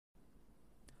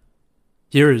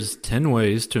Here is 10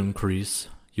 ways to increase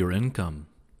your income.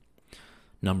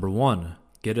 Number 1,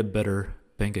 get a better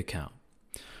bank account.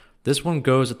 This one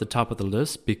goes at the top of the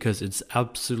list because it's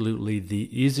absolutely the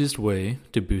easiest way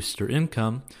to boost your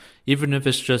income, even if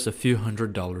it's just a few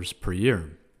 $100s per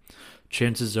year.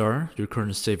 Chances are your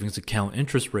current savings account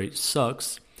interest rate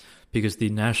sucks because the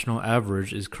national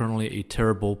average is currently a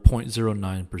terrible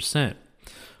 0.09%.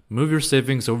 Move your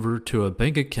savings over to a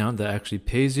bank account that actually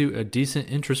pays you a decent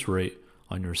interest rate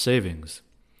on your savings.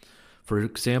 For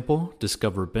example,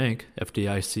 Discover Bank,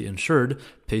 FDIC insured,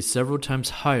 pays several times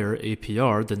higher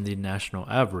APR than the national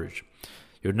average.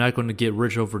 You're not going to get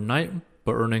rich overnight,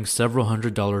 but earning several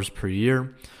 $100s per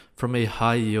year from a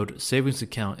high-yield savings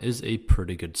account is a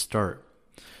pretty good start.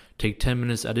 Take 10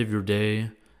 minutes out of your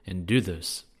day and do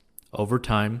this. Over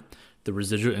time, the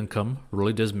residual income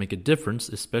really does make a difference,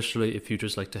 especially if you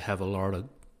just like to have a lot of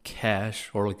cash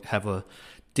or have a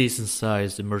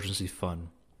decent-sized emergency fund.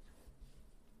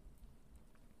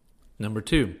 Number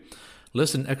 2,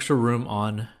 list an extra room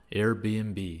on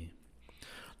Airbnb.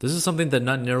 This is something that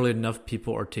not nearly enough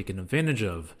people are taking advantage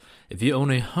of. If you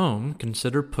own a home,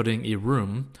 consider putting a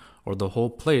room or the whole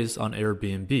place on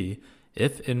Airbnb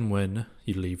if and when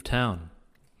you leave town.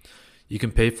 You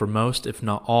can pay for most, if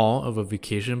not all, of a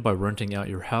vacation by renting out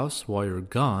your house while you're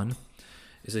gone.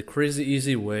 It's a crazy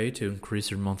easy way to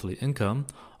increase your monthly income,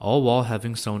 all while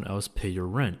having someone else pay your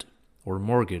rent or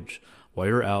mortgage while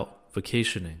you're out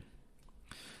vacationing.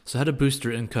 So how to boost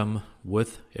your income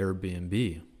with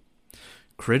Airbnb?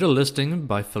 Create a listing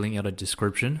by filling out a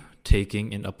description,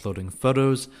 taking and uploading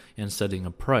photos, and setting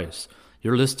a price.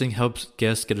 Your listing helps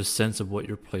guests get a sense of what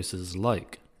your place is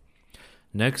like.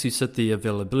 Next, you set the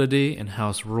availability and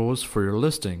house rules for your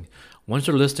listing. Once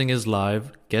your listing is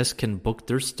live, guests can book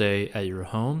their stay at your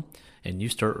home and you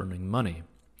start earning money.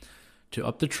 To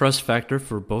up the trust factor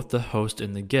for both the host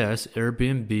and the guest,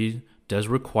 Airbnb does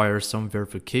require some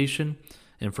verification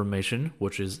information,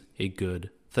 which is a good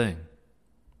thing.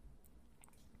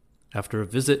 After a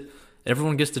visit,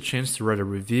 everyone gets the chance to write a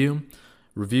review.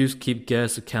 Reviews keep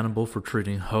guests accountable for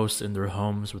treating hosts in their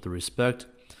homes with respect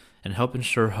and help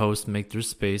ensure hosts make their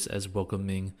space as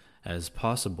welcoming as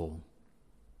possible.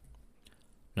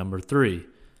 Number 3,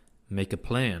 make a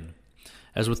plan.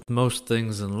 As with most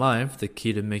things in life, the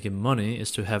key to making money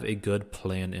is to have a good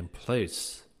plan in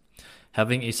place.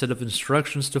 Having a set of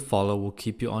instructions to follow will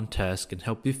keep you on task and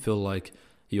help you feel like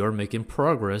you are making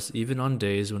progress even on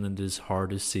days when it is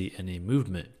hard to see any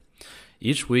movement.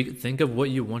 Each week, think of what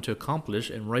you want to accomplish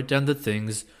and write down the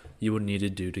things you will need to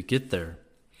do to get there.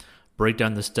 Break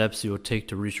down the steps you will take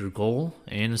to reach your goal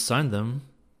and assign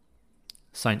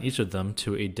each of them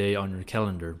to a day on your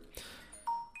calendar.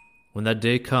 When that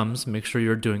day comes, make sure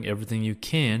you're doing everything you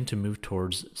can to move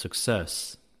towards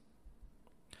success.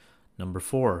 Number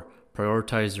 4,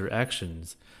 prioritize your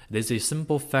actions. It is a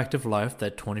simple fact of life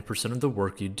that 20% of the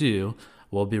work you do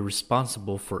will be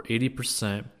responsible for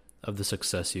 80% of the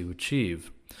success you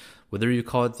achieve. Whether you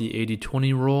call it the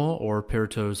 80-20 rule or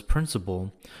Pareto's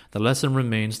principle, the lesson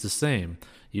remains the same.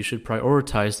 You should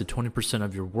prioritize the 20%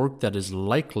 of your work that is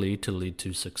likely to lead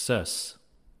to success.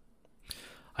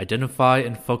 Identify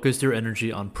and focus your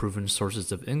energy on proven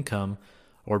sources of income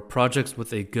or projects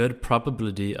with a good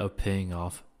probability of paying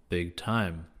off big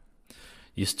time.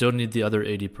 You still need the other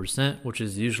 80%, which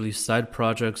is usually side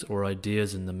projects or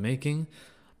ideas in the making,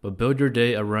 but build your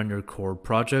day around your core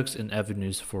projects and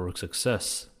avenues for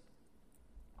success.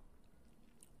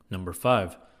 Number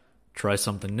 5, try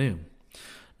something new.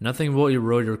 Nothing will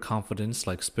erode your confidence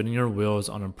like spinning your wheels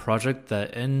on a project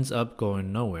that ends up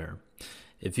going nowhere.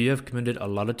 If you have committed a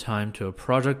lot of time to a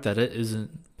project that it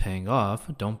isn't paying off,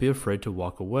 don't be afraid to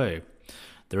walk away.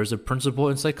 There is a principle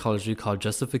in psychology called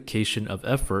justification of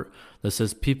effort that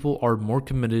says people are more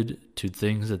committed to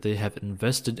things that they have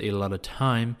invested a lot of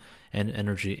time and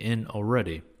energy in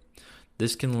already.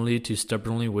 This can lead to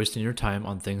stubbornly wasting your time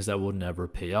on things that will never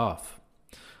pay off.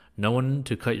 Know when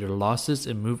to cut your losses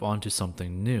and move on to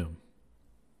something new.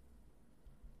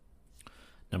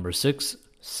 Number 6,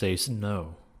 say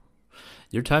no.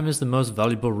 Your time is the most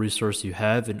valuable resource you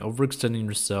have, and overextending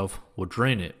yourself will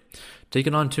drain it.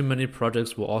 Taking on too many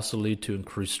projects will also lead to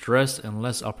increased stress and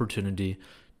less opportunity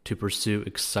to pursue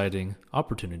exciting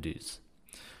opportunities.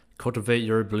 Cultivate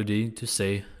your ability to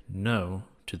say no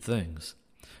to things.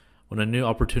 When a new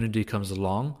opportunity comes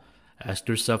along, ask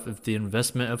yourself if the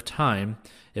investment of time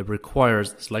it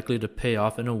requires is likely to pay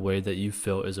off in a way that you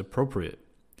feel is appropriate.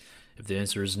 If the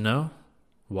answer is no,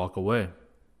 walk away.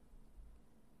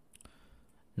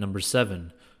 Number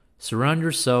 7, surround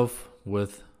yourself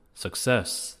with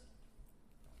success.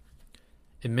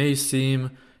 It may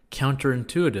seem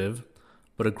counterintuitive,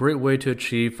 But a great way to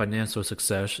achieve financial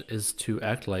success is to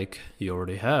act like you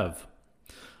already have.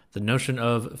 The notion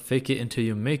of fake it until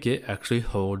you make it actually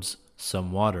holds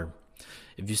some water.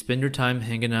 If you spend your time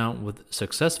hanging out with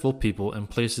successful people in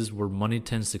places where money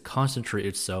tends to concentrate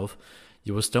itself,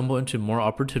 you will stumble into more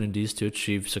opportunities to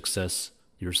achieve success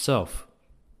yourself.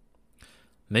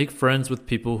 Make friends with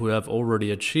people who have already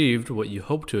achieved what you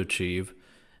hope to achieve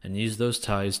and use those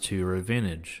ties to your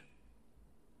advantage.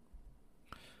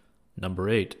 Number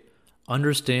 8,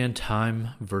 understand time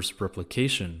versus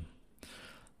replication.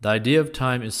 The idea of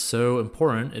time is so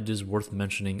important it is worth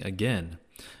mentioning again.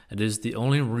 It is the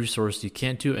only resource you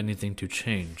can't do anything to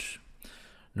change.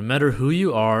 No matter who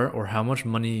you are or how much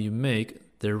money you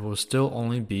make, there will still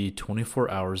only be 24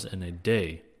 hours in a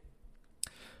day.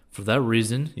 For that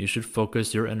reason, you should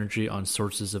focus your energy on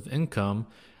sources of income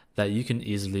that you can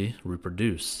easily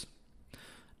reproduce.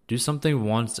 Do something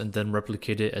once and then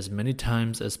replicate it as many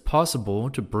times as possible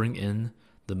to bring in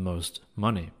the most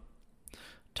money.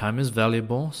 Time is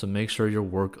valuable, so make sure your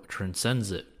work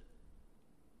transcends it.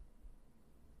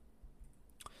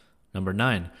 Number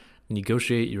 9,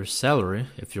 negotiate your salary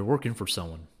if you're working for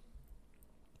someone.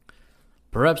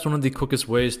 Perhaps one of the quickest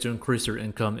ways to increase your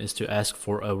income is to ask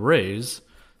for a raise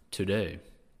today.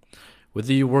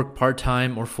 Whether you work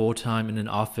part-time or full-time in an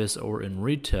office or in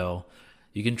retail,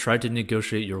 you can try to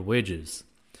negotiate your wages.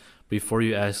 Before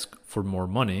you ask for more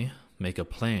money, make a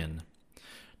plan.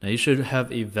 Now, you should have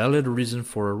a valid reason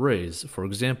for a raise. For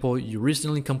example, you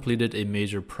recently completed a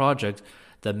major project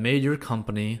that made your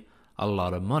company a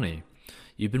lot of money.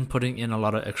 You've been putting in a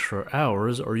lot of extra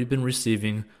hours, or you've been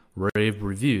receiving rave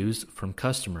reviews from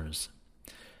customers.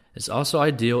 It's also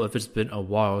ideal if it's been a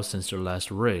while since your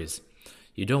last raise.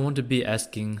 You don't want to be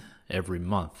asking every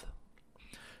month.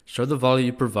 Show the value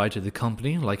you provide to the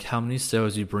company, like how many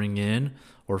sales you bring in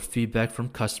or feedback from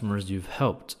customers you've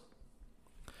helped.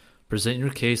 Present your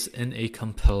case in a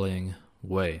compelling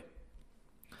way.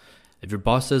 If your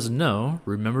boss says no,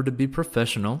 remember to be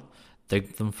professional,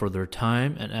 thank them for their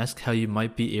time, and ask how you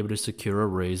might be able to secure a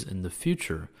raise in the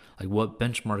future. Like, what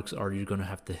benchmarks are you going to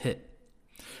have to hit?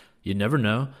 You never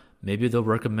know. Maybe they'll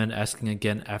recommend asking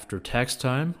again after tax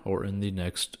time or in the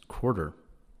next quarter.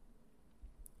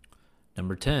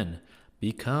 Number 10,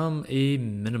 become a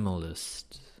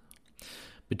minimalist.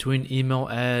 Between email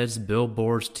ads,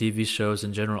 billboards, TV shows,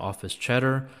 and general office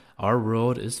chatter, our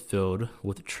world is filled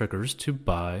with triggers to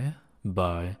buy,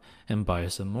 and buy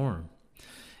some more.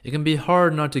 It can be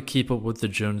hard not to keep up with the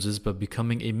Joneses, but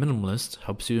becoming a minimalist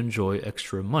helps you enjoy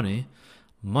extra money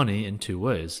in two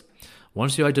ways.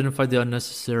 Once you identify the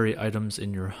unnecessary items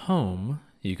in your home,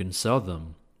 you can sell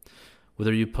them.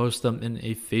 Whether you post them in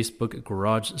a Facebook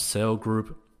garage sale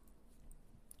group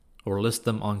or list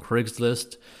them on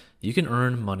Craigslist, you can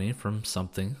earn money from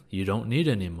something you don't need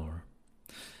anymore.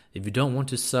 If you don't want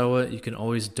to sell it, you can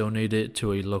always donate it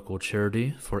to a local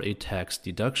charity for a tax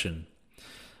deduction.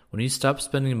 When you stop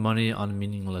spending money on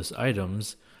meaningless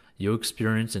items, you'll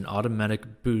experience an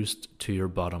automatic boost to your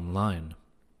bottom line.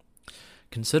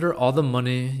 Consider all the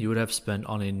money you would have spent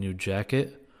on a new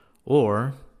jacket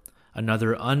or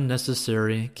another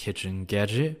unnecessary kitchen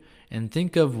gadget, and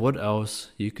think of what else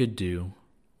you could do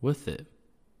with it.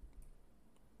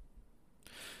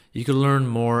 You can learn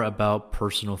more about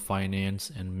personal finance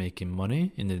and making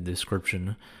money in the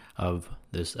description of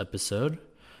this episode,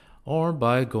 or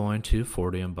by going to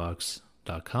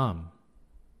 40inbox.com.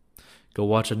 Go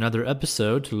watch another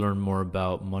episode to learn more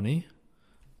about money,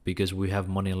 because we have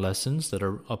money lessons that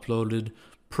are uploaded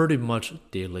pretty much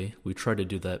daily. We try to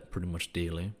do that pretty much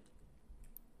daily.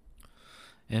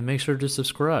 And make sure to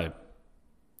subscribe.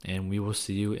 And we will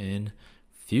see you in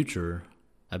future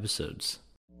episodes.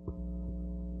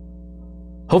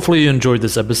 Hopefully you enjoyed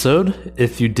this episode.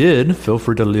 If you did, feel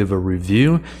free to leave a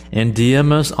review and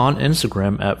DM us on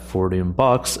Instagram at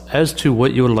 40inbox as to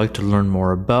what you would like to learn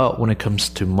more about when it comes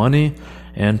to money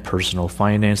and personal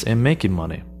finance and making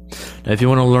money. Now, if you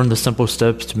want to learn the simple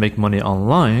steps to make money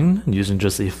online using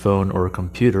just a phone or a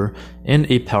computer in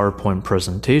a PowerPoint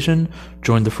presentation,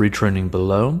 join the free training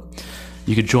below.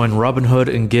 You could join Robinhood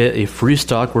and get a free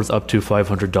stock worth up to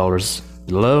 $500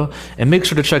 below. And make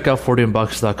sure to check out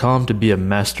 40inbox.com to be a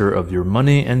master of your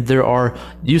money. And there are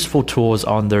useful tools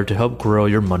on there to help grow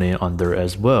your money on there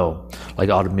as well, like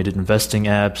automated investing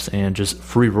apps and just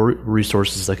free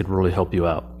resources that could really help you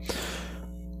out.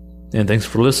 And thanks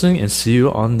for listening, and see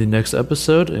you on the next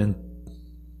episode. And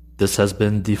this has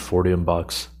been the 40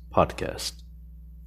 Inbox Podcast.